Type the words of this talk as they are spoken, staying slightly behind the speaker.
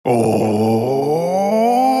Oh,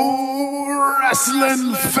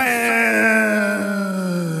 wrestling fans!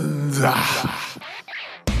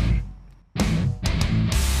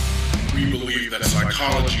 We believe that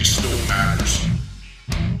psychology still matters.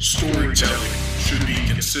 Storytelling should be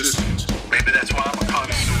consistent. Maybe that's why I'm a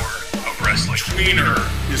connoisseur of wrestling. Tweener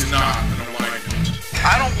is not an alignment.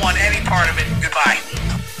 I don't want any part of it. Goodbye.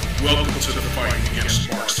 Welcome to the fight against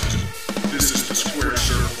Marxism. This is the Square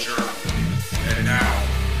Circle Journal. And now,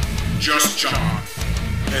 Just John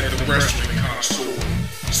and the wrestling connoisseur,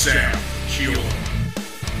 Sam Keeler.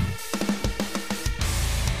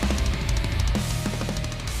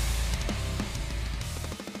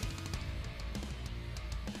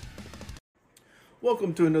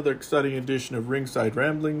 Welcome to another exciting edition of Ringside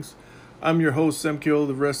Ramblings. I'm your host, Sam Keeler,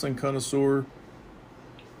 the wrestling connoisseur.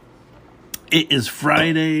 It is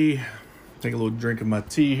Friday. Take a little drink of my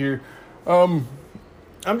tea here. I'm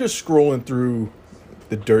just scrolling through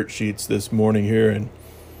the dirt sheets this morning here, and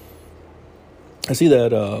I see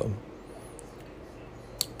that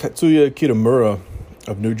Tatsuya Kitamura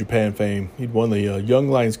of New Japan fame, he'd won the Young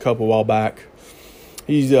Lions Cup a while back.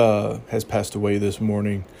 He has passed away this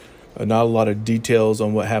morning. Not a lot of details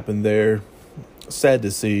on what happened there. Sad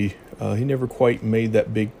to see. He never quite made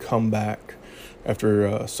that big comeback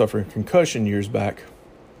after suffering concussion years back.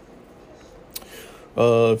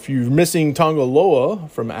 If you're missing Tonga Loa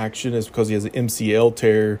from action, it's because he has an MCL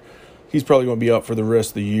tear. He's probably going to be out for the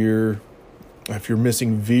rest of the year. If you're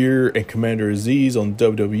missing Veer and Commander Aziz on the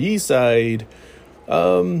WWE side,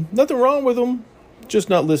 nothing wrong with them. Just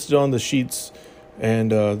not listed on the sheets,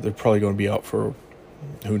 and they're probably going to be out for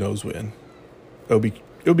who knows when. It'll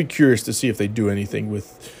be curious to see if they do anything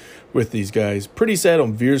with these guys. Pretty sad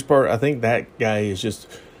on Veer's part. I think that guy is just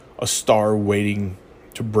a star waiting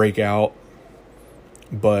to break out,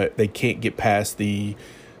 but they can't get past the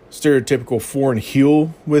stereotypical foreign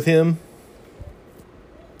heel with him.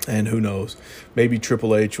 And who knows? Maybe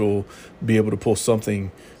Triple H will be able to pull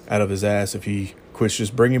something out of his ass if he quits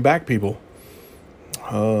just bringing back people.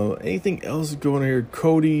 Anything else going on here?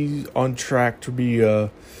 Cody's on track to be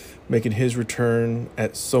making his return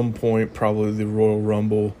at some point, probably the Royal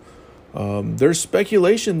Rumble. There's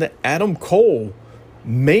speculation that Adam Cole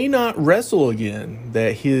may not wrestle again,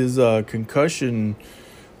 that his concussion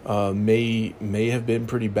may have been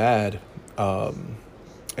pretty bad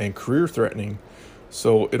and career threatening.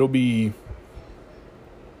 So it'll be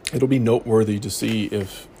noteworthy to see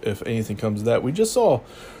if anything comes of that. We just saw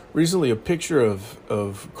recently a picture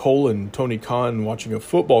of Cole and Tony Khan watching a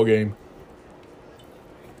football game.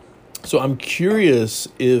 So I'm curious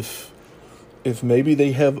if maybe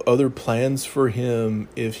they have other plans for him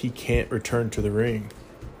if he can't return to the ring.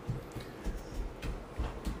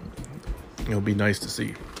 It'll be nice to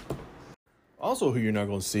see. Also, who you're not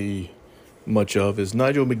going to see much of is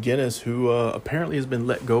Nigel McGuinness, who apparently has been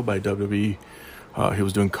let go by WWE. He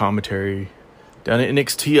was doing commentary down at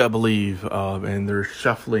NXT, I believe, and their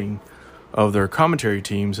shuffling of their commentary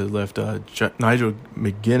teams had left Nigel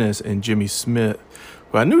McGuinness and Jimmy Smith.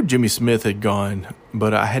 Well, I knew Jimmy Smith had gone,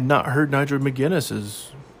 but I had not heard Nigel McGuinness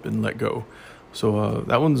has been let go. So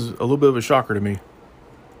that one's a little bit of a shocker to me.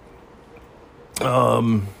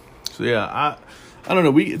 So yeah, I don't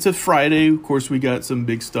know. It's a Friday. Of course, we got some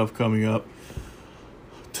big stuff coming up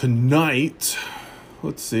tonight.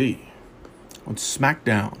 Let's see. On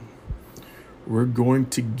SmackDown, we're going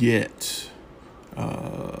to get.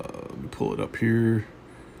 Let me pull it up here.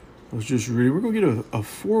 I was just reading. We're going to get a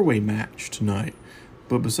four-way match tonight.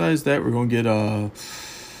 But besides that, we're going to get, I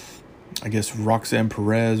guess, Roxanne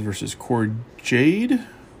Perez versus Cora Jade.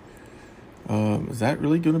 Is that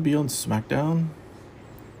really going to be on SmackDown?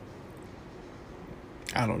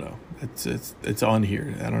 I don't know. It's on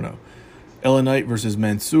here. I don't know. LA Knight versus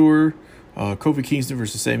Mansoor. Kofi Kingston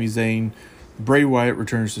versus Sami Zayn. Bray Wyatt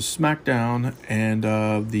returns to SmackDown. And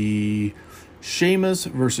the Sheamus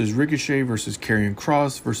versus Ricochet versus Karrion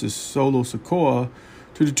Kross versus Solo Sikoa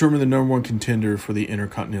to determine the number one contender for the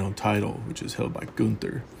Intercontinental title, which is held by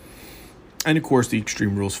Gunther. And, of course, the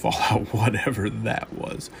Extreme Rules Fallout, whatever that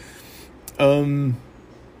was. It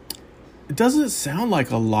doesn't sound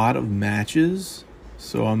like a lot of matches,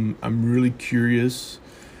 so I'm really curious.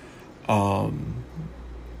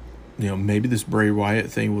 Maybe this Bray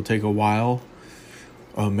Wyatt thing will take a while.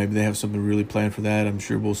 Maybe they have something really planned for that. I'm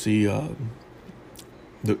sure we'll see the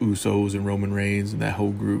Usos and Roman Reigns and that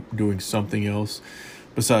whole group doing something else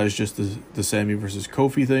besides just the Sammy versus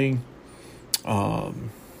Kofi thing.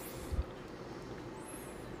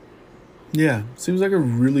 Yeah, seems like a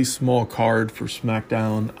really small card for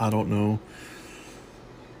SmackDown. I don't know.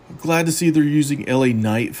 I'm glad to see they're using LA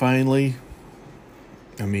Knight finally.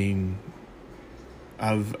 I mean,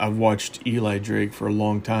 I've watched Eli Drake for a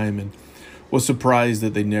long time and was surprised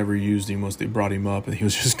that they never used him once they brought him up, and he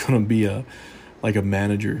was just going to be a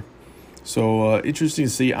manager. So interesting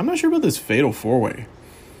to see. I'm not sure about this fatal 4-way.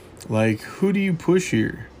 Like, who do you push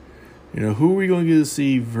here? You know, who are we going to get to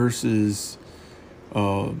see versus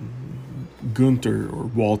Gunther or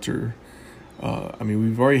Walter? I mean,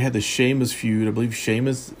 we've already had the Sheamus feud. I believe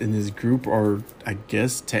Sheamus and his group are, I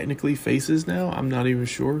guess, technically faces now. I'm not even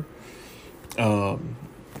sure. Of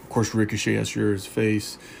course, Ricochet, as sure is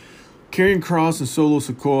face. Karrion Kross and Solo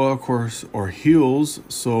Sikoa, of course, are heels.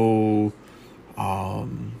 So, I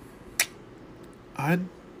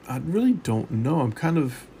really don't know. I'm kind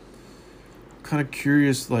of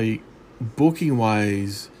curious, like, booking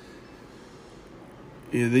wise.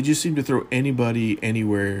 Yeah, they just seem to throw anybody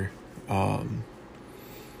anywhere.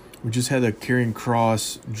 We just had a Karrion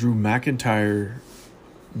Kross Drew McIntyre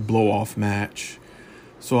blow off match.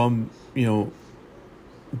 So do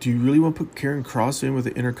you really want to put Karrion Kross in with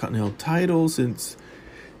the Intercontinental title, since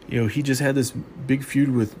he just had this big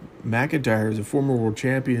feud with McIntyre as a former world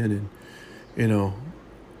champion, and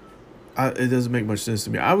it doesn't make much sense to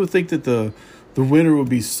me. I would think that the winner would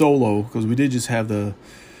be Solo, because we did just have the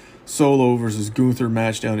Solo versus Gunther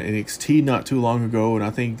match down at NXT not too long ago, and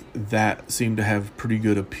I think that seemed to have pretty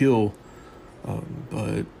good appeal.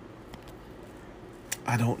 But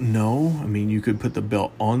I don't know. I mean, you could put the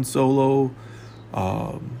belt on Solo,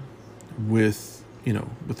 with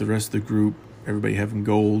the rest of the group, everybody having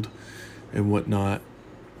gold and whatnot.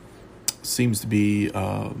 Seems to be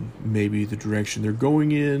maybe the direction they're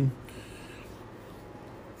going in.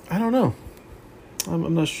 I don't know.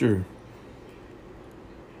 I'm not sure.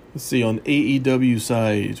 Let's see, on AEW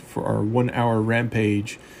side for our 1 hour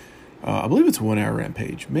Rampage, I believe it's a 1 hour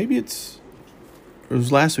Rampage. Maybe it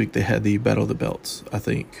was last week they had the Battle of the Belts, I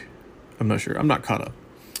think. I'm not sure. I'm not caught up.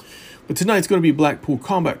 But tonight's going to be Blackpool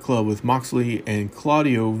Combat Club with Moxley and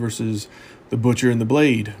Claudio versus the Butcher and the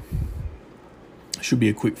Blade. Should be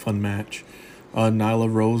a quick, fun match.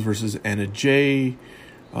 Nyla Rose versus Anna Jay.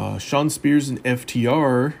 Shawn Spears and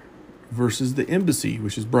FTR versus the Embassy,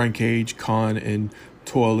 which is Brian Cage, Khan, and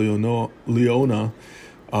Toa Leona,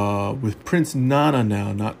 with Prince Nana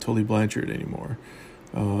now, not Tully Blanchard anymore,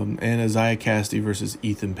 and Isaiah Cassidy versus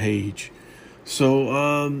Ethan Page.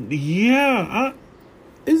 So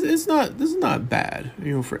this is not bad.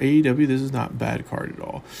 For AEW, this is not a bad card at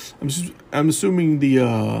all. I'm assuming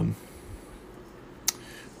I'm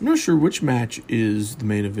not sure which match is the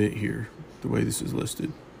main event here, the way this is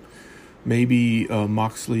listed. Maybe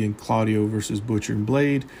Moxley and Claudio versus Butcher and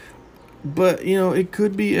Blade. But, it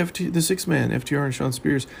could be the six-man, FTR and Shawn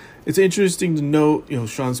Spears. It's interesting to note,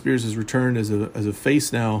 Shawn Spears has returned as a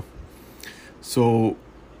face now. So,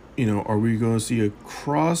 are we going to see a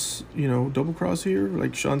cross, double cross here?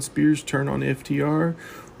 Like Shawn Spears turn on FTR?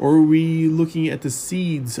 Or are we looking at the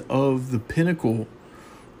seeds of the Pinnacle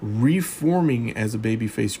reforming as a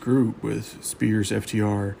babyface group with Spears,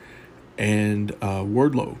 FTR, and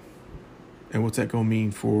Wardlow? And what's that going to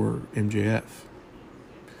mean for MJF?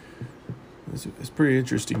 It's pretty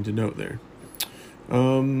interesting to note there. I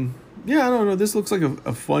don't know. This looks like a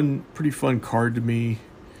pretty fun card to me.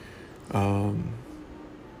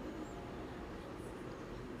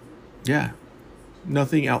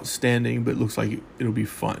 Nothing outstanding, but it looks like it'll be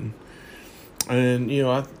fun. And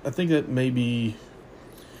I think that maybe,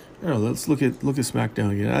 I don't know. Let's look at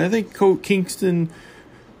SmackDown again. I think Kofi Kingston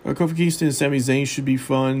and Sami Zayn should be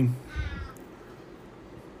fun.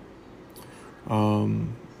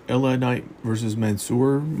 LA Knight versus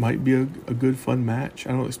Mansoor might be a good fun match.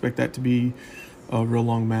 I don't expect that to be a real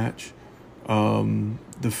long match.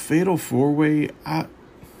 The Fatal 4-Way, I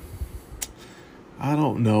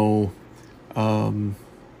don't know.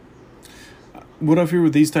 What I've heard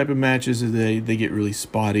with these type of matches is they get really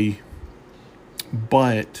spotty.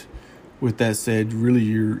 But with that said, really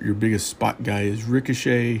your biggest spot guy is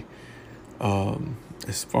Ricochet.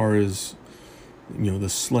 As far as the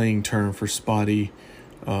slang term for spotty.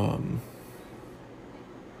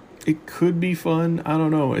 It could be fun. I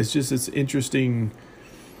don't know. It's interesting.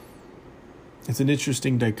 It's an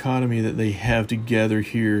interesting dichotomy that they have together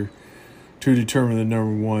here to determine the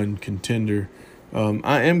number one contender.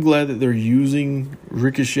 I am glad that they're using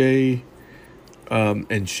Ricochet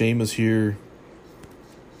and Sheamus here.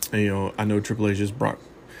 And, I know Triple H just brought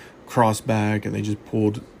Cross back and they just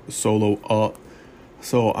pulled Solo up.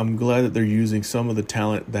 So I'm glad that they're using some of the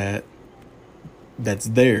talent that's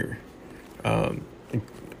there.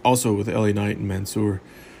 Also with LA Knight and Mansoor.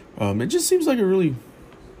 It just seems like a really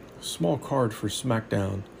small card for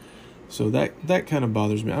SmackDown. So that kind of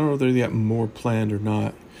bothers me. I don't know if they got more planned or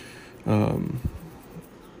not.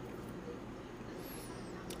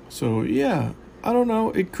 So, yeah, I don't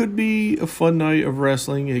know. It could be a fun night of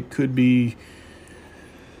wrestling. It could be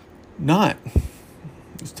not.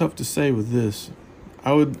 It's tough to say with this.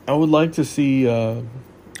 I would like to see...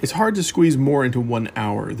 it's hard to squeeze more into 1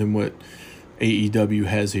 hour than what AEW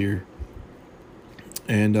has here.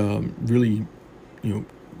 And really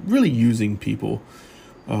using people.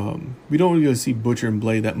 We don't really get to see Butcher and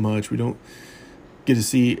Blade that much. We don't get to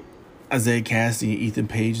see Isaiah Cassidy and Ethan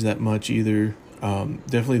Page that much either.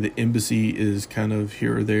 Definitely the Embassy is kind of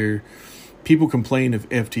here or there. People complain if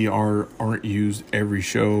FTR aren't used every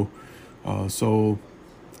show. So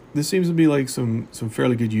this seems to be like some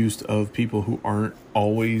fairly good use of people who aren't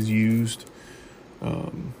always used.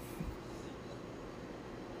 At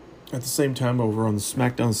the same time, over on the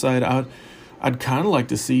SmackDown side, I'd kind of like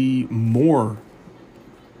to see more,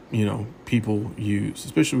 people used.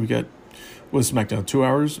 Especially we got, SmackDown, 2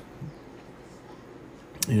 hours?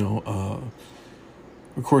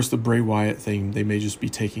 Of course, the Bray Wyatt thing, they may just be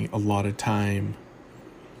taking a lot of time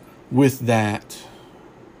with that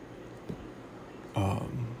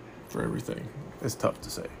for everything. It's tough to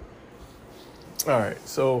say. All right,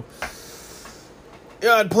 so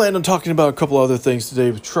yeah, I'd planned on talking about a couple other things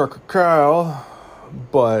today with Trucker Kyle,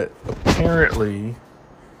 but apparently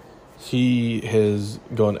he has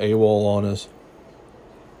gone AWOL on us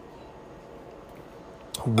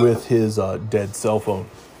with his dead cell phone.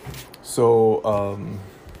 So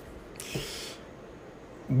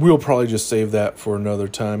we'll probably just save that for another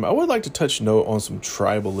time. I would like to touch note on some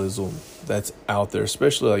tribalism that's out there,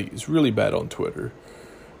 especially like it's really bad on Twitter.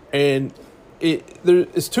 And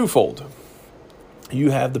it's twofold.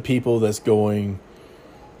 You have the people that's going,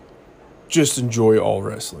 just enjoy all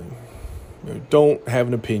wrestling. Don't have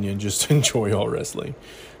an opinion, just enjoy all wrestling.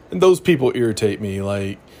 And those people irritate me.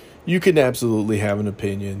 Like, you can absolutely have an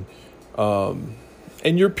opinion.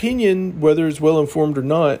 And your opinion, whether it's well-informed or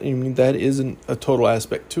not, I mean, that isn't a total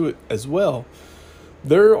aspect to it as well.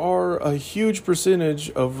 There are a huge percentage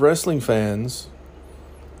of wrestling fans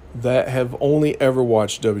that have only ever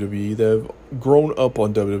watched WWE, that have grown up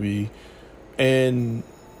on WWE, and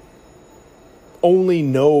only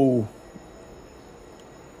know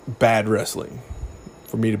bad wrestling,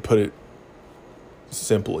 for me to put it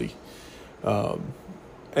simply.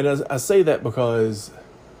 And I say that because,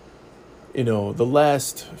 the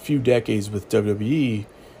last few decades with WWE,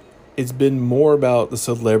 it's been more about the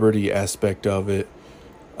celebrity aspect of it,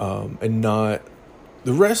 and not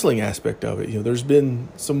the wrestling aspect of it. There's been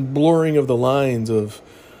some blurring of the lines of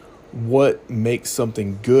what makes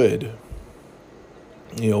something good.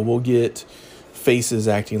 We'll get faces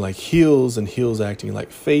acting like heels and heels acting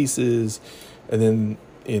like faces. And then,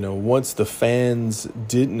 once the fans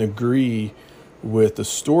didn't agree with the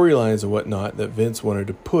storylines and whatnot that Vince wanted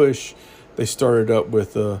to push, they started up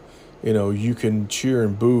with a, you can cheer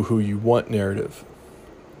and boo who you want narrative.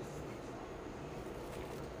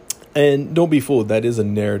 And don't be fooled, that is a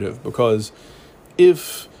narrative, because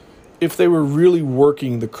if they were really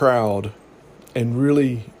working the crowd and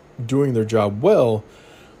really doing their job well,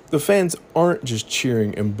 the fans aren't just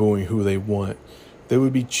cheering and booing who they want. They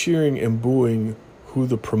would be cheering and booing who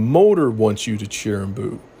the promoter wants you to cheer and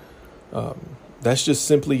boo. That's just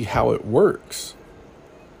simply how it works.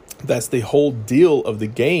 That's the whole deal of the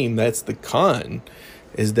game. That's the con,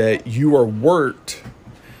 is that you are worked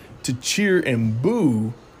to cheer and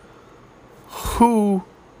boo who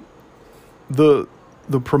the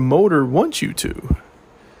promoter wants you to.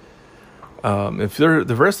 If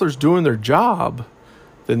the wrestler's doing their job,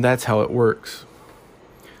 then that's how it works.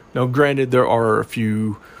 Now, granted, there are a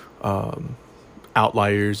few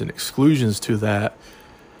outliers and exclusions to that.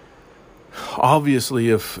 Obviously,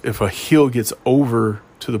 if a heel gets over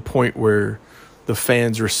to the point where the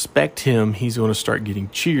fans respect him, he's going to start getting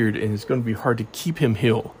cheered, and it's going to be hard to keep him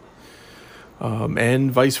heel.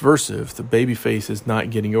 And vice versa. If the babyface is not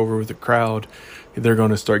getting over with the crowd, they're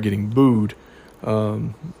going to start getting booed.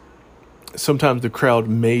 Sometimes the crowd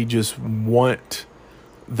may just want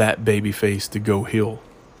that babyface to go heel.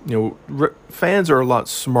 Fans are a lot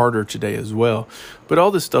smarter today as well, but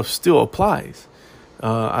all this stuff still applies.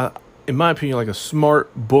 In my opinion, like a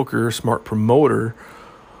smart booker, smart promoter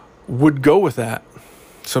would go with that.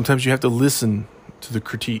 Sometimes you have to listen to the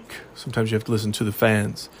critique. Sometimes you have to listen to the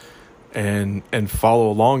fans and follow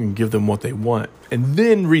along and give them what they want, and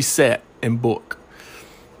then reset and book.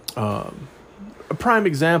 A prime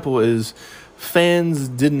example is fans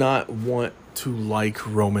did not want to like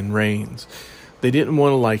Roman Reigns. They didn't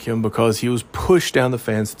want to like him because he was pushed down the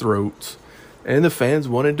fans' throats, and the fans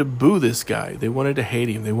wanted to boo this guy. They wanted to hate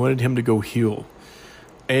him. They wanted him to go heel.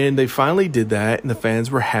 And they finally did that, and the fans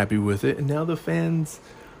were happy with it, and now the fans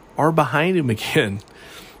are behind him again.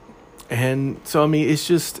 And so, I mean,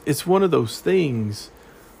 it's one of those things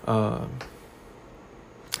that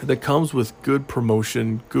comes with good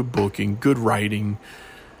promotion, good booking, good writing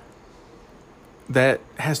that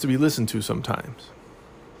has to be listened to sometimes.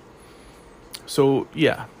 So,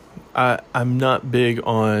 yeah, I'm not big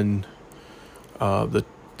on the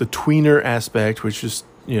tweener aspect, which is,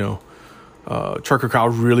 Trucker Kyle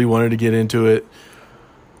really wanted to get into it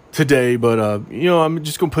today, but I'm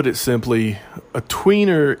just gonna put it simply: a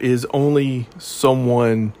tweener is only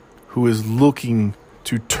someone who is looking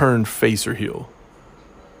to turn face or heel.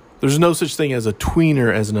 There's no such thing as a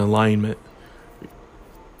tweener as an alignment.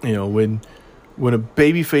 When a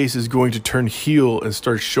babyface is going to turn heel and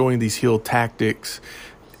start showing these heel tactics,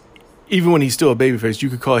 even when he's still a babyface, you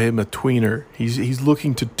could call him a tweener. He's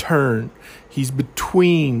looking to turn. He's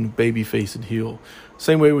between babyface and heel.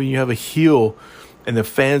 Same way when you have a heel and the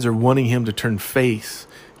fans are wanting him to turn face,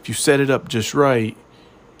 if you set it up just right,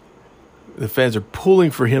 the fans are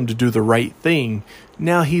pulling for him to do the right thing.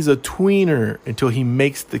 Now he's a tweener until he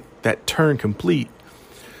makes that turn complete.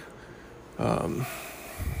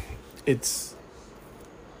 It's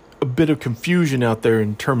a bit of confusion out there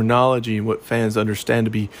in terminology and what fans understand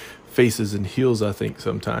to be faces and heels, I think,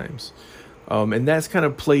 sometimes. And that's kind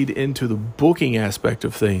of played into the booking aspect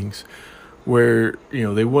of things, where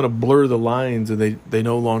they want to blur the lines and they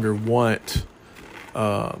no longer want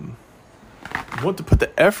to put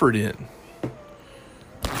the effort in.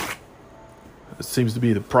 It seems to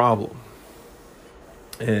be the problem,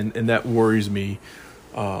 and that worries me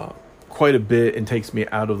quite a bit and takes me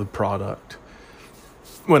out of the product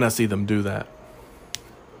when I see them do that.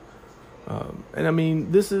 And I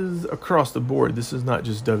mean, this is across the board. This is not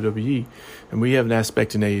just WWE. And we have an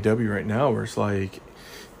aspect in AEW right now where it's like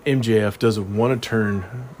MJF doesn't want to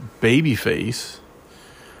turn babyface,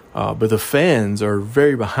 but the fans are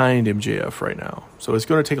very behind MJF right now. So it's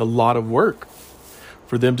going to take a lot of work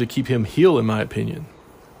for them to keep him heel, in my opinion.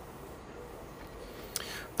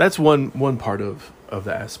 That's one part of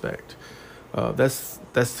the aspect. That's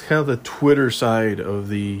kind of the Twitter side of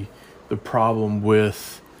the problem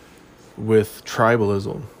with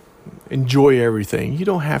tribalism. Enjoy everything. You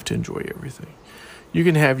don't have to enjoy everything. You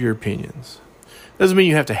can have your opinions. Doesn't mean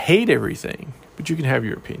you have to hate everything, but you can have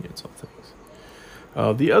your opinions on things.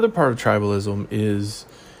 The other part of tribalism is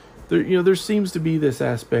there seems to be this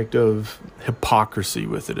aspect of hypocrisy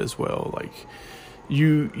with it as well. Like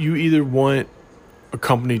you either want a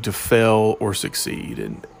company to fail or succeed,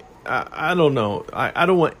 and I don't know. I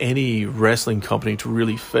don't want any wrestling company to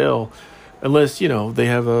really fail unless they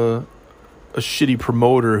have a shitty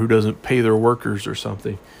promoter who doesn't pay their workers or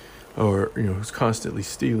something, or who's constantly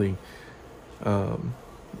stealing.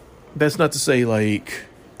 That's not to say like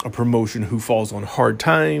a promotion who falls on hard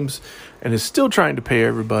times and is still trying to pay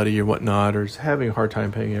everybody or whatnot, or is having a hard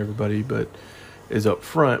time paying everybody, but is up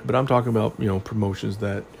front. But I'm talking about promotions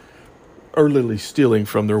that are literally stealing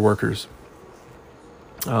from their workers.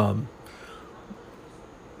 I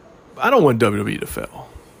don't want WWE to fail.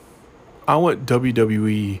 I want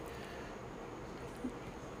WWE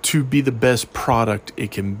to be the best product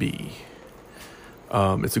it can be.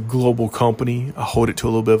 It's a global company. I hold it to a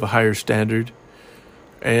little bit of a higher standard.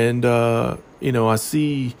 And, I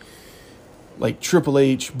see like Triple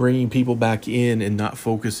H bringing people back in and not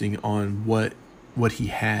focusing on what he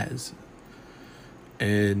has.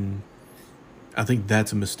 And I think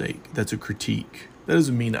that's a mistake. That's a critique. That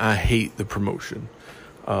doesn't mean I hate the promotion.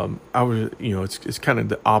 It's kind of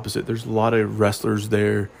the opposite. There's a lot of wrestlers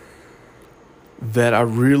there that I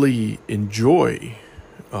really enjoy,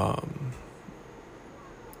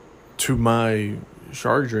 to my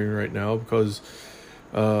chagrin right now, because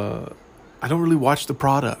I don't really watch the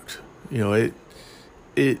product.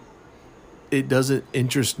 It doesn't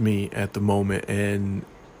interest me at the moment, and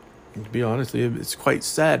to be honest, it's quite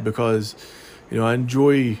sad because I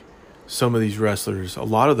enjoy some of these wrestlers, a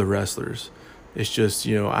lot of the wrestlers. It's just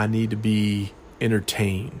I need to be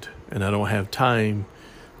entertained, and I don't have time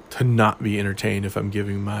to not be entertained if I'm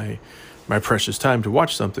giving my precious time to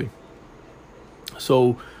watch something.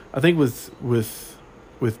 So I think with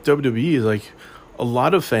WWE is like a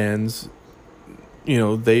lot of fans,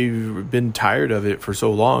 they've been tired of it for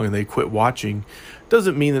so long and they quit watching.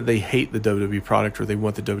 Doesn't mean that they hate the WWE product or they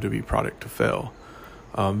want the WWE product to fail.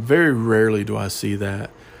 Very rarely do I see that.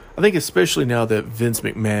 I think especially now that Vince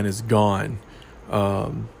McMahon is gone,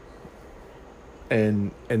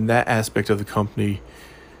 and that aspect of the company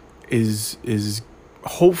is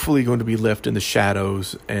hopefully going to be left in the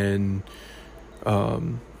shadows, and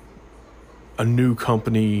a new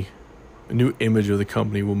company, a new image of the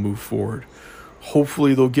company will move forward.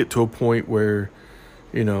 Hopefully they'll get to a point where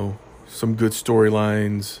some good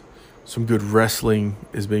storylines, some good wrestling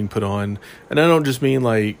is being put on. And I don't just mean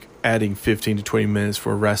like adding 15 to 20 minutes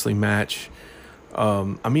for a wrestling match.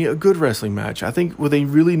 I mean, a good wrestling match. I think what they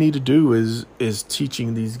really need to do is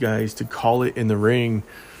teaching these guys to call it in the ring,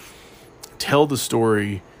 tell the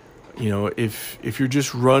story. You know, if you're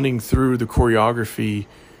just running through the choreography,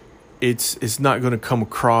 it's not going to come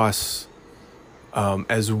across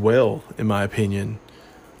as well, in my opinion,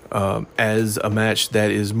 as a match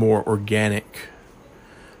that is more organic,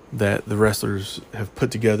 that the wrestlers have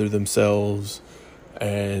put together themselves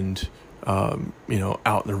and, you know,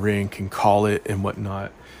 out in the ring can call it and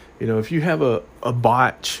whatnot. You know, if you have a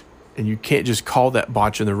botch and you can't just call that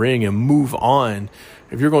botch in the ring and move on,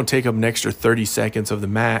 if you're going to take up an extra 30 seconds of the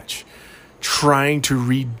match trying to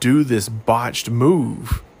redo this botched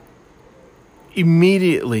move,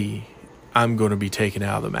 immediately I'm going to be taken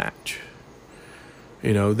out of the match.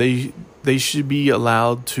 You know, they should be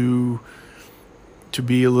allowed to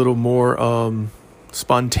be a little more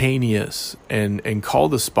spontaneous and call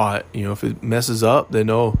the spot. You know, if it messes up, then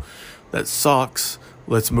oh, that sucks.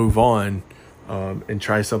 Let's move on and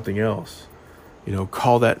try something else. You know,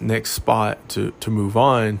 call that next spot to move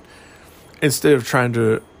on instead of trying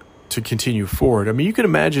to continue forward. I mean, you can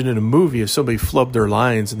imagine in a movie if somebody flubbed their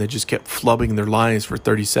lines and they just kept flubbing their lines for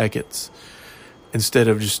 30 seconds instead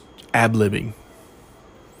of just ad-libbing.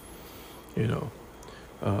 You know,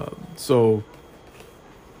 so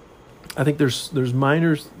I think there's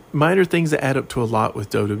minor things that add up to a lot with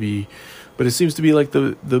WWE, but it seems to be like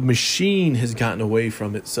the machine has gotten away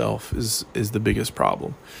from itself is the biggest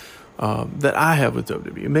problem that I have with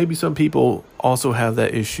WWE. Maybe some people also have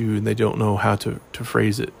that issue and they don't know how to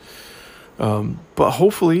phrase it. But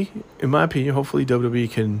hopefully, in my opinion, hopefully WWE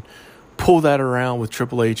can pull that around with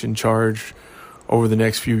Triple H in charge over the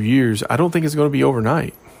next few years. I don't think it's going to be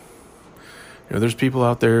overnight. You know, there's people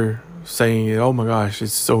out there saying, oh my gosh,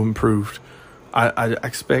 it's so improved. I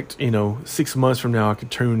expect, you know, 6 months from now I could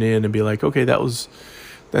tune in and be like, okay, that's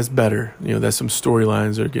better. You know, that's some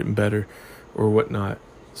storylines that are getting better or whatnot.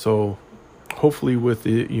 So hopefully with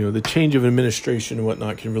the change of administration and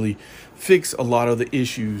whatnot can really fix a lot of the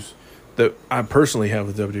issues that I personally have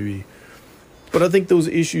with WWE. But I think those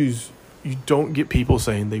issues, you don't get people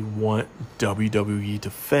saying they want WWE to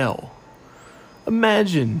fail.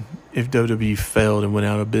 Imagine if WWE failed and went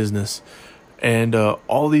out of business and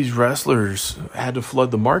all these wrestlers had to flood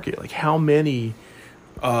the market. Like how many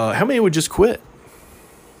would just quit?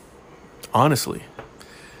 Honestly.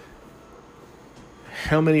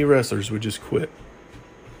 How many wrestlers would just quit?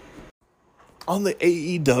 On the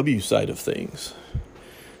AEW side of things,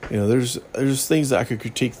 you know, there's things that I could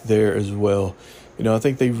critique there as well. You know, I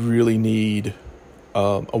think they really need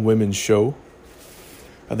a women's show.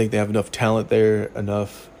 I think they have enough talent there,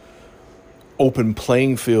 enough open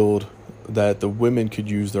playing field that the women could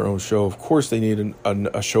use their own show. Of course, they need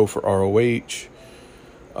a show for ROH.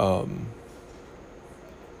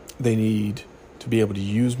 They need to be able to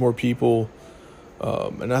use more people.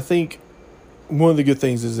 And I think one of the good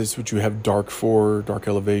things is this: what you have Dark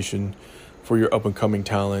Elevation for your up-and-coming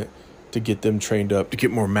talent to get them trained up, to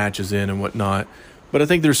get more matches in and whatnot. But I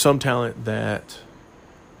think there's some talent that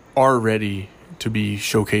are ready to be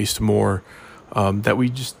showcased more that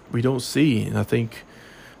we don't see. And I think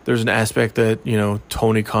there's an aspect that, you know,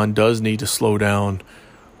 Tony Khan does need to slow down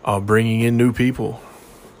bringing in new people,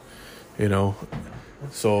 you know.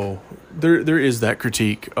 So there is that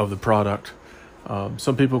critique of the product.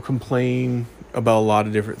 Some people complain about a lot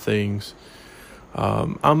of different things.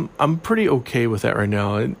 I'm pretty okay with that right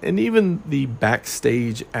now. And even the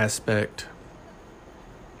backstage aspect,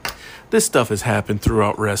 this stuff has happened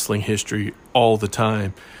throughout wrestling history all the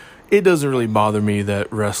time. It doesn't really bother me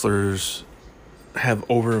that wrestlers have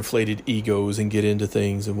overinflated egos and get into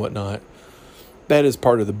things and whatnot. That is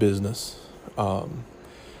part of the business.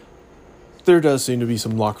 There does seem to be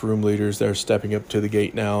some locker room leaders that are stepping up to the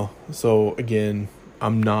gate now. So again,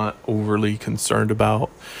 I'm not overly concerned about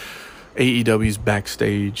AEW's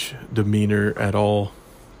backstage demeanor at all.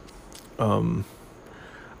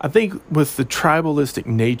 I think with the tribalistic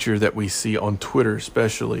nature that we see on Twitter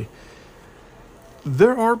especially,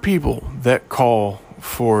 there are people that call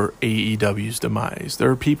for AEW's demise. There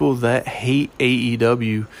are people that hate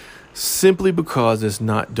AEW simply because it's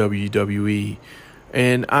not WWE.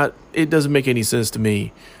 And it doesn't make any sense to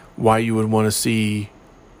me why you would want to see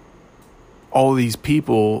all these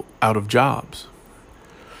people out of jobs.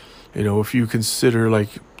 You know, if you consider like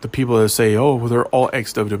the people that say, oh, well, they're all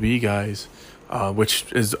ex-WWE guys, which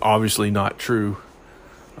is obviously not true.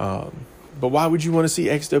 But why would you want to see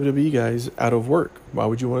ex-WWE guys out of work? Why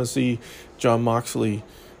would you want to see Jon Moxley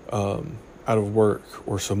out of work,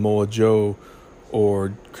 or Samoa Joe,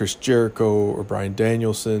 or Chris Jericho or Bryan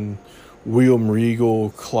Danielson, William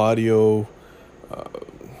Regal, Claudio,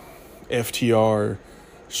 FTR,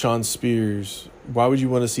 Shawn Spears. Why would you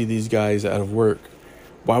want to see these guys out of work?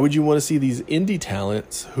 Why would you want to see these indie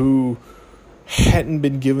talents who hadn't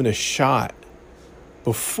been given a shot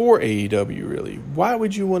before AEW, really? Why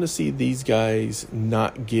would you want to see these guys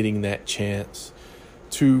not getting that chance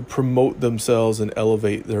to promote themselves and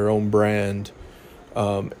elevate their own brand,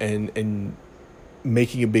 and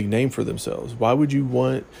making a big name for themselves? Why would you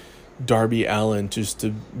want Darby Allin just to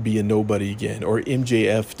be a nobody again, or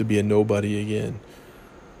MJF to be a nobody again,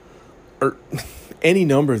 or any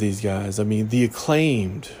number of these guys? I mean, the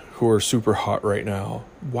Acclaimed, who are super hot right now.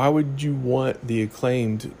 Why would you want the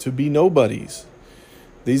Acclaimed to be nobodies?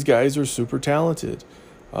 These guys are super talented.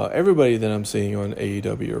 Everybody that I'm seeing on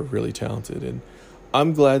AEW are really talented, and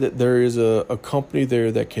I'm glad that there is a company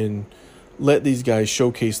there that can let these guys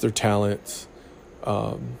showcase their talents,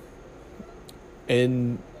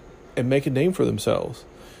 and make a name for themselves.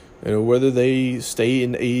 You know, whether they stay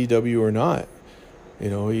in AEW or not. You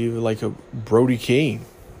know, even like a Brody King.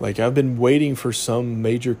 Like, I've been waiting for some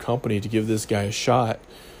major company to give this guy a shot.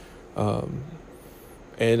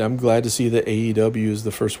 And I'm glad to see that AEW is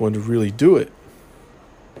the first one to really do it.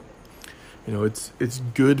 You know, it's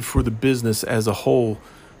good for the business as a whole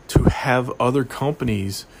to have other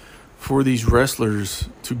companies for these wrestlers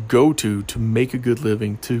to go to make a good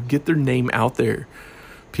living, to get their name out there.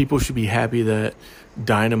 People should be happy that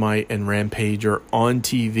Dynamite and Rampage are on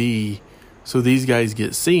TV, so these guys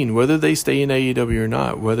get seen, whether they stay in AEW or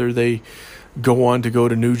not, whether they go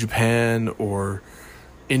to New Japan or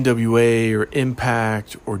NWA or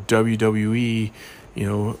Impact or WWE, you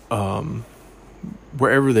know,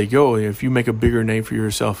 wherever they go. If you make a bigger name for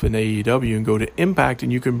yourself in AEW and go to Impact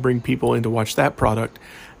and you can bring people in to watch that product,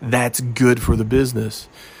 that's good for the business.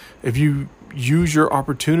 If you use your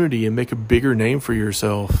opportunity and make a bigger name for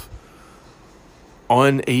yourself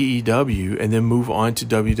on AEW and then move on to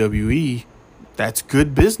WWE, that's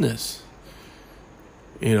good business.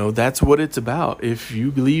 You know, that's what it's about. If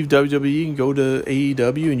you leave WWE and go to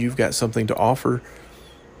AEW and you've got something to offer,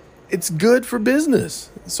 it's good for business.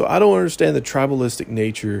 So I don't understand the tribalistic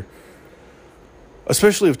nature,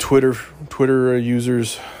 especially of Twitter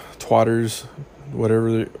users, twatters,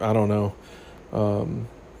 whatever. I don't know.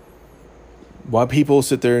 Why people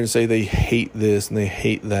sit there and say they hate this and they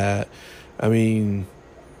hate that. I mean,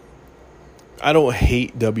 I don't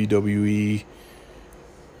hate WWE.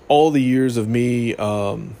 All the years of me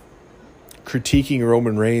critiquing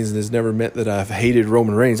Roman Reigns has never meant that I've hated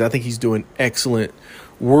Roman Reigns. I think he's doing excellent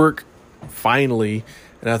work finally,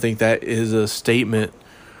 and I think that is a statement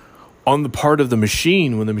on the part of the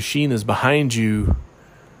machine. When the machine is behind you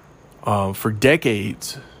for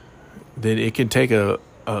decades, that it can take a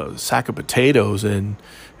sack of potatoes and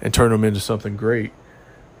turn them into something great.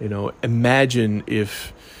 You know, imagine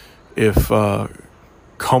if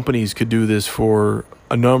companies could do this for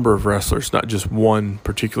a number of wrestlers, not just one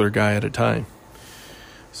particular guy at a time.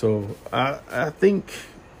 So I think,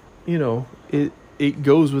 you know, it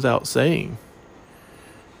goes without saying.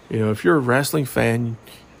 You know, if you're a wrestling fan,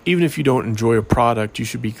 even if you don't enjoy a product, you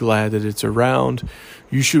should be glad that it's around.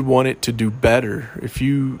 You should want it to do better. If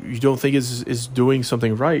you don't think it's doing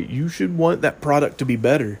something right, you should want that product to be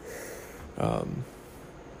better. And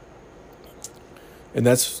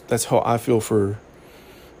that's how I feel for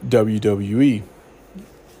WWE.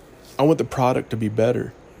 I want the product to be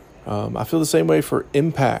better. I feel the same way for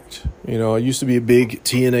Impact. You know, I used to be a big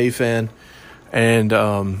TNA fan, and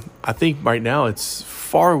I think right now it's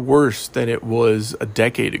far worse than it was a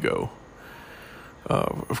decade ago.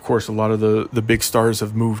 Of course, a lot of the big stars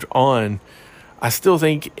have moved on. I still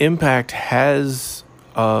think Impact has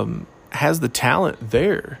the talent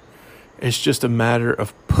there. It's just a matter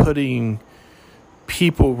of putting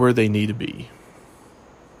people where they need to be,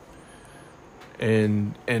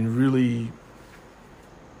 and really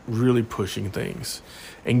pushing things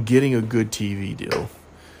and getting a good TV deal.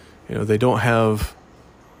 You know, they don't have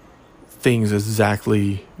things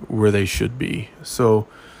exactly where they should be. So,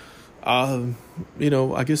 you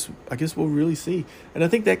know, I guess we'll really see. And I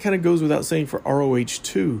think that kind of goes without saying for ROH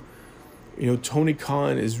too. You know, Tony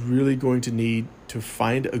Khan is really going to need to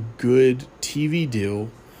find a good TV deal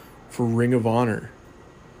for Ring of Honor.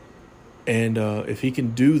 And if he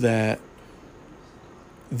can do that,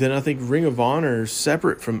 then I think Ring of Honor,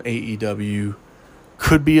 separate from AEW,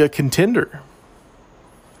 could be a contender.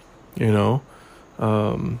 You know,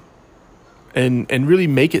 and really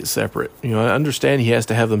make it separate. You know, I understand he has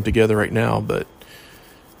to have them together right now, but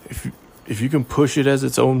if you can push it as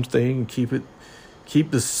its own thing, keep keep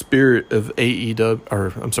the spirit of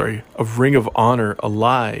of Ring of Honor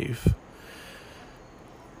alive,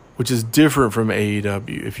 which is different from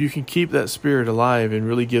AEW. If you can keep that spirit alive and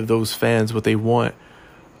really give those fans what they want,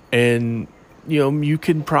 and, you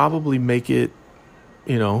can probably make it,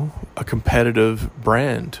 a competitive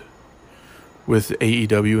brand with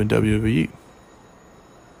AEW and WWE.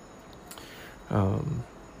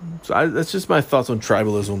 That's just my thoughts on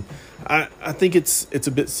tribalism. I think it's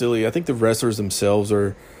a bit silly. I think the wrestlers themselves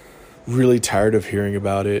are really tired of hearing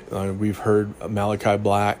about it. We've heard Malachi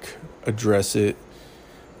Black address it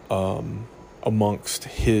amongst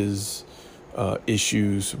his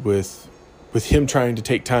issues with him trying to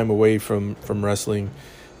take time away from wrestling,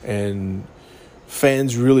 and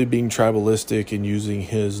fans really being tribalistic and using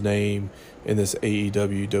his name in this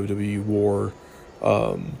AEW WWE war.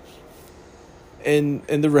 And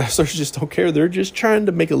the wrestlers just don't care. They're just trying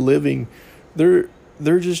to make a living. They're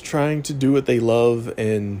just trying to do what they love.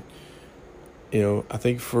 And, I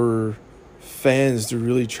think for fans, they're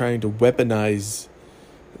really trying to weaponize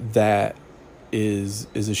that is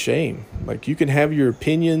a shame. Like, you can have your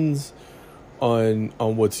opinions on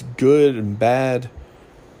what's good and bad,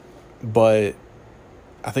 but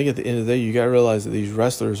I think at the end of the day, you got to realize that these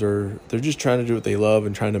wrestlers they're just trying to do what they love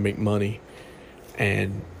and trying to make money.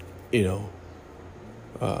 And,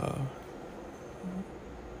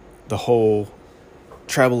 the whole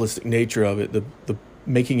tribalistic nature of it, the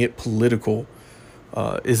making it political,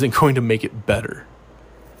 isn't going to make it better.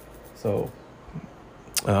 So,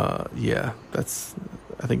 I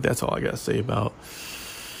think that's all I got to say about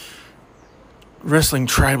wrestling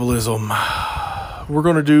tribalism. We're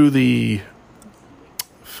going to do the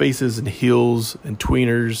faces and heels and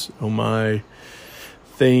tweeners on my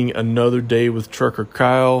thing another day with Trucker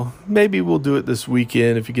Kyle. Maybe we'll do it this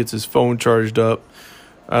weekend if he gets his phone charged up.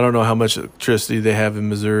 I don't know how much electricity they have in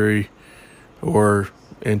Missouri or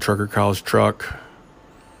in Trucker Kyle's truck.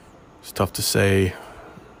 It's tough to say.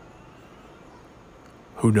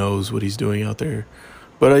 Who knows what he's doing out there.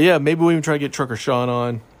 But maybe we'll even try to get Trucker Sean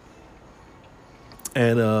on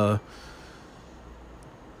and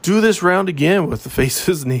do this round again with the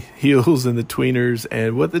faces and the heels and the tweeners,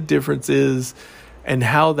 and what the difference is, and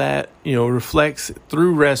how that, reflects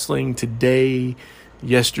through wrestling today,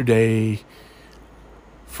 yesterday,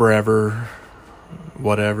 forever,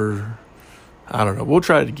 whatever. I don't know. We'll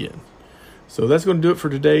try it again. So that's going to do it for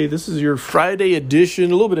today. This is your Friday edition.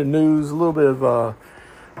 A little bit of news, a little bit of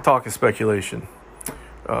talk and speculation.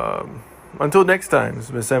 Until next time, this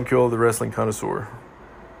has been Sam Kill, the Wrestling Connoisseur.